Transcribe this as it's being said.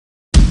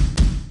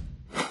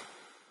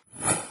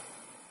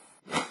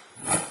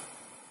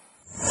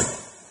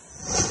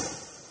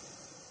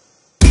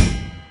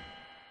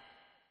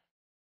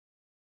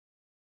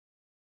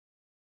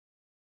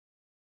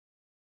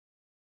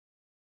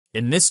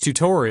In this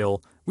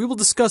tutorial, we will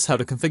discuss how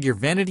to configure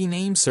Vanity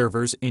name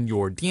servers in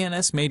your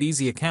DNS Made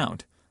Easy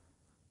account.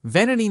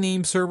 Vanity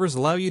name servers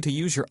allow you to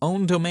use your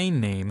own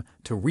domain name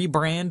to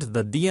rebrand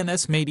the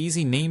DNS Made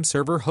Easy name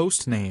server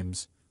host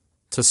names.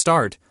 To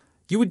start,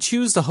 you would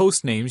choose the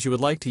host names you would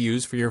like to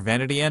use for your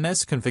Vanity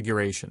NS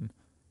configuration.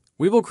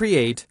 We will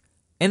create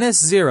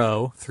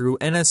ns0 through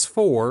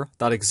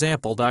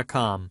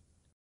ns4.example.com.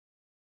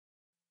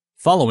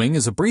 Following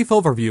is a brief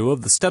overview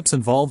of the steps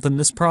involved in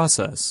this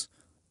process.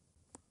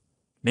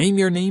 Name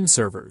your name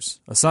servers.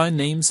 Assign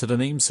names to the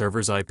name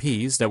servers'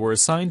 IPs that were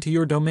assigned to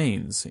your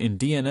domains in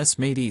DNS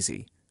Made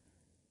Easy.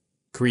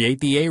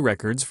 Create the A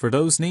records for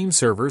those name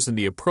servers in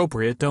the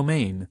appropriate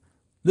domain.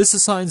 This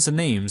assigns the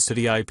names to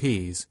the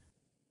IPs.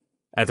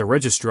 At the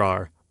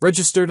registrar,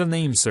 register the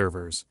name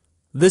servers.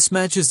 This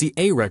matches the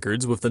A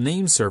records with the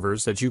name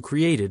servers that you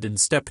created in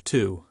Step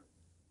 2.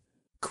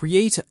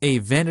 Create a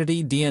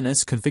Vanity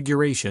DNS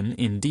configuration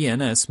in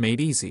DNS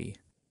Made Easy.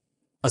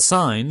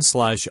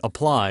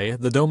 Assign/apply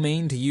the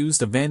domain to use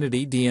the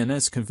Vanity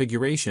DNS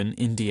configuration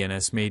in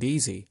DNS Made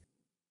Easy.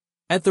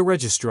 At the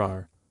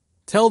registrar,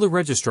 tell the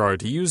registrar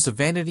to use the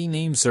Vanity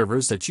name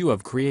servers that you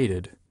have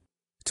created.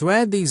 To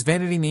add these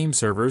Vanity name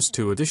servers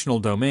to additional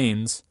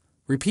domains,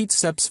 repeat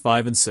steps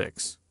 5 and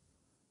 6.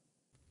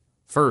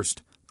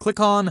 First, click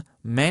on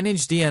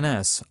Manage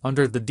DNS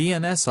under the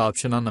DNS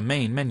option on the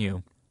main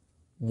menu.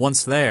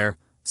 Once there,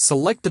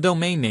 select the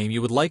domain name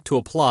you would like to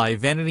apply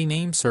Vanity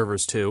name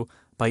servers to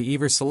by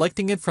either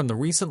selecting it from the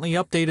recently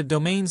updated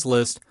domains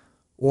list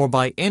or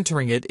by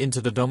entering it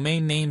into the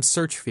domain name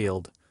search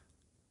field.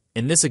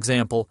 In this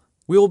example,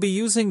 we will be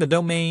using the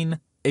domain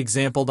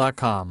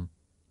example.com.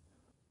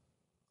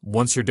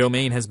 Once your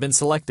domain has been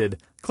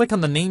selected, click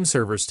on the Name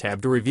Servers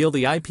tab to reveal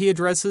the IP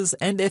addresses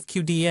and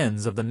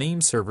FQDNs of the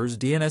name servers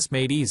DNS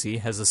Made Easy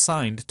has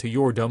assigned to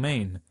your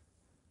domain.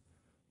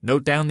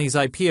 Note down these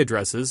IP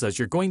addresses as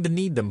you're going to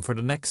need them for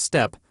the next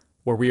step,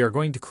 where we are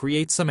going to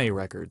create some A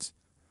records.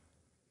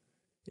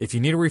 If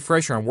you need a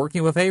refresher on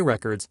working with A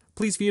records,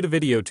 please view the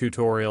video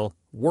tutorial,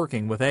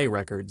 Working with A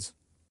records.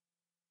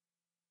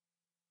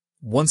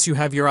 Once you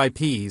have your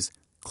IPs,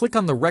 click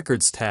on the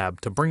Records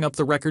tab to bring up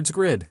the records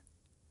grid.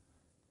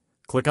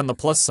 Click on the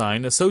plus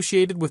sign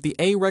associated with the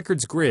A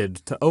records grid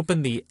to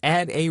open the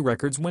Add A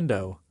records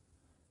window.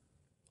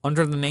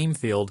 Under the name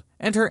field,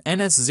 enter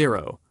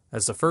ns0,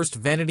 as the first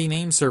Vanity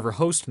name server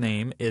host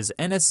name is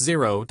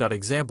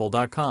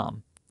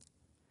ns0.example.com.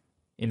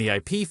 In the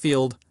IP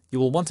field, you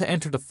will want to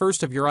enter the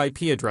first of your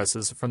IP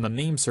addresses from the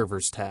Name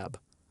Servers tab.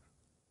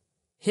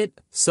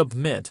 Hit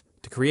Submit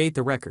to create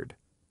the record.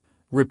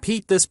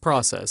 Repeat this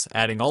process,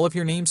 adding all of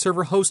your name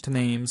server host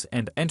names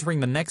and entering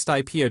the next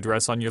IP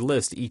address on your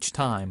list each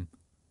time.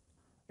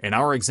 In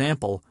our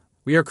example,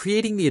 we are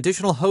creating the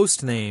additional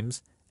host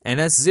names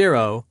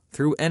ns0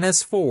 through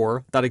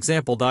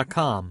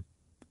ns4.example.com.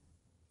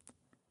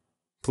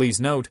 Please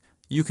note,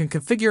 you can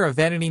configure a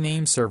Vanity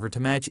name server to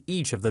match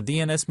each of the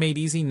DNS Made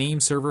Easy name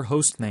server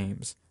host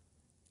names.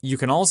 You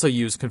can also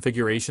use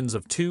configurations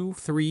of 2,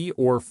 3,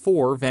 or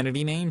 4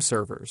 Vanity name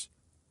servers.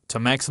 To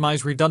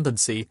maximize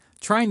redundancy,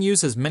 try and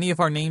use as many of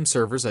our name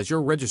servers as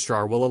your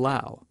registrar will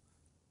allow.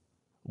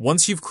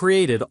 Once you've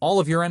created all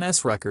of your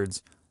NS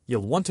records,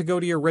 you'll want to go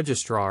to your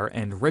registrar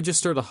and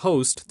register the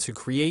host to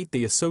create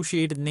the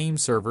associated name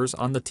servers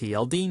on the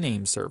TLD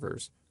name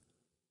servers.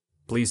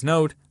 Please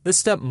note, this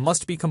step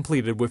must be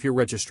completed with your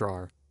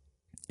registrar.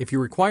 If you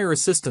require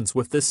assistance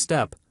with this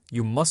step,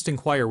 you must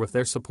inquire with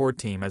their support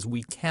team as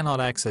we cannot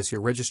access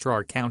your registrar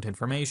account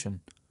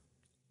information.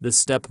 This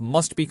step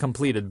must be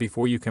completed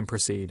before you can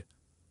proceed.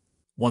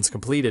 Once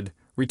completed,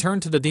 return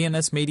to the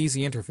DNS Made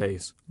Easy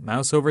interface,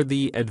 mouse over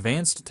the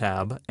Advanced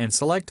tab, and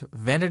select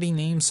Vanity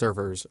Name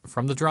Servers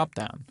from the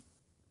drop-down.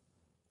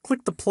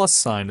 Click the plus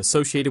sign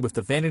associated with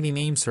the Vanity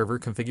Name Server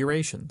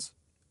configurations.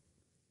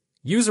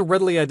 Use a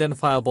readily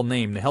identifiable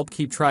name to help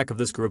keep track of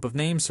this group of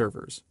name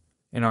servers.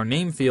 In our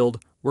name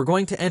field, we're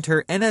going to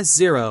enter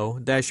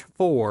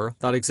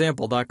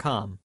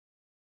ns0-4.example.com.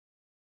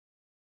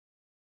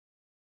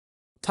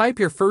 Type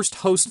your first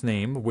host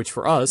name, which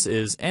for us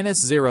is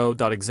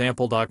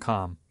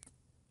ns0.example.com.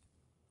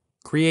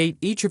 Create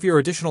each of your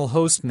additional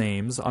host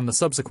names on the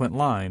subsequent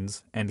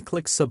lines and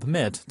click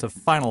Submit to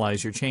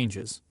finalize your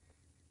changes.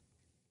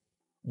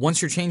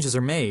 Once your changes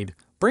are made,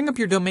 bring up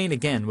your domain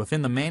again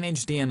within the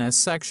Manage DNS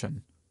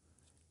section.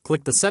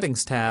 Click the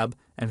Settings tab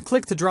and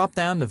click to drop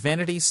down the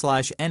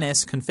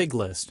Vanity/NS config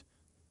list.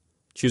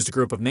 Choose the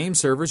group of name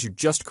servers you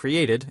just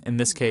created, in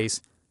this case,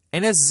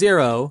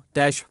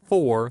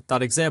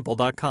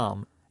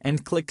 ns0-4.example.com,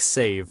 and click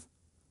Save.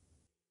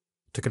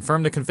 To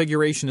confirm the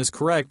configuration is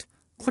correct,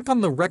 click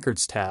on the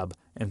Records tab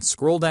and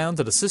scroll down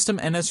to the System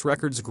NS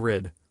Records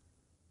grid.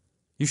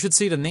 You should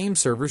see the name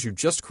servers you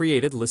just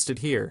created listed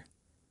here.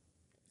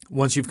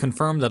 Once you've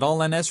confirmed that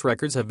all NS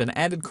records have been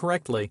added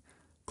correctly,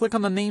 click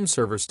on the Name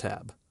Servers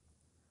tab.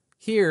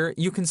 Here,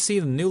 you can see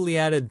the newly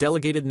added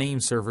Delegated Name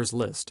Servers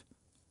list.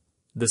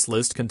 This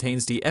list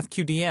contains the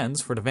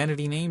FQDNs for the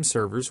Vanity name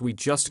servers we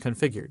just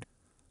configured.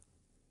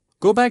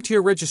 Go back to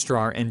your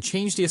registrar and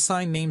change the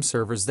assigned name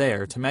servers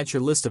there to match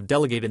your list of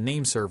delegated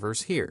name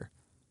servers here.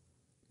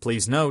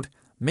 Please note,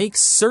 make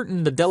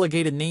certain the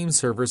delegated name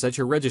servers at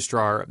your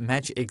registrar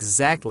match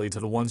exactly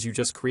to the ones you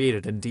just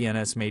created in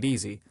DNS Made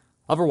Easy.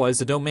 Otherwise,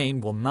 the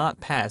domain will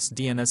not pass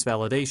DNS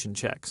validation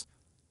checks.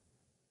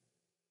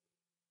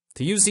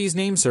 To use these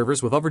name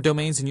servers with other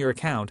domains in your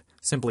account,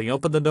 simply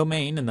open the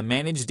domain in the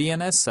Manage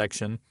DNS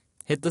section,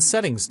 hit the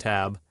Settings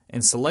tab,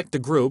 and select a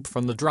group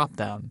from the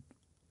drop-down.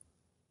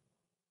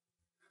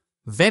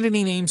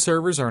 Vanity name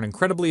servers are an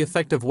incredibly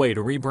effective way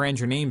to rebrand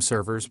your name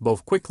servers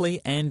both quickly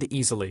and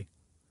easily.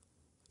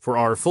 For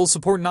our full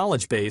support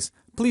knowledge base,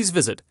 please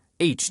visit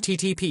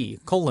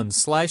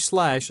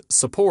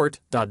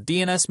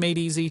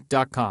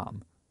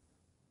http://support.dnsmadeeasy.com.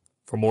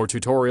 For more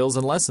tutorials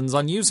and lessons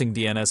on using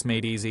DNS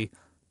Made Easy,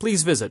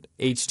 please visit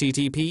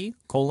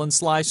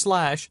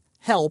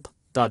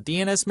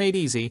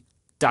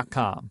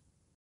http://help.dnsmadeeasy.com.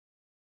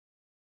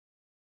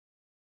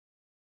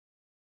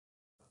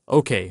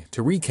 Okay,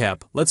 to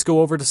recap, let's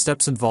go over the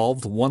steps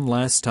involved one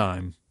last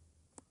time.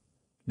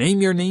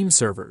 Name your name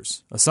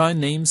servers. Assign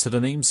names to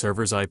the name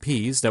servers'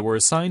 IPs that were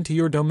assigned to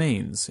your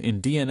domains in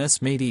DNS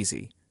Made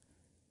Easy.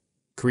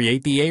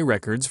 Create the A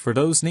records for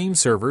those name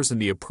servers in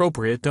the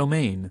appropriate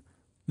domain.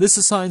 This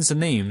assigns the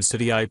names to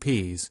the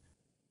IPs.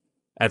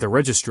 At the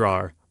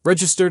registrar,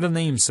 register the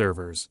name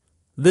servers.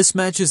 This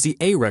matches the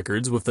A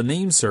records with the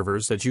name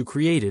servers that you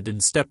created in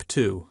Step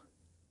 2.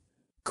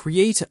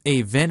 Create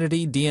a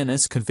Vanity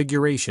DNS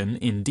configuration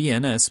in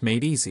DNS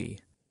Made Easy.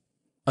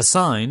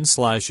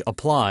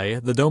 Assign/apply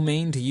the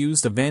domain to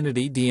use the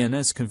Vanity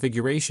DNS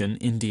configuration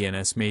in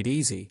DNS Made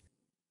Easy.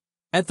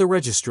 At the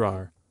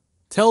registrar,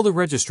 tell the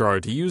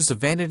registrar to use the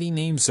Vanity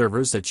name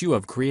servers that you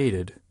have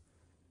created.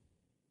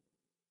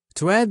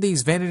 To add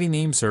these Vanity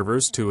name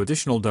servers to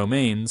additional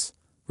domains,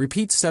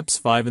 repeat steps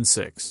 5 and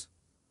 6.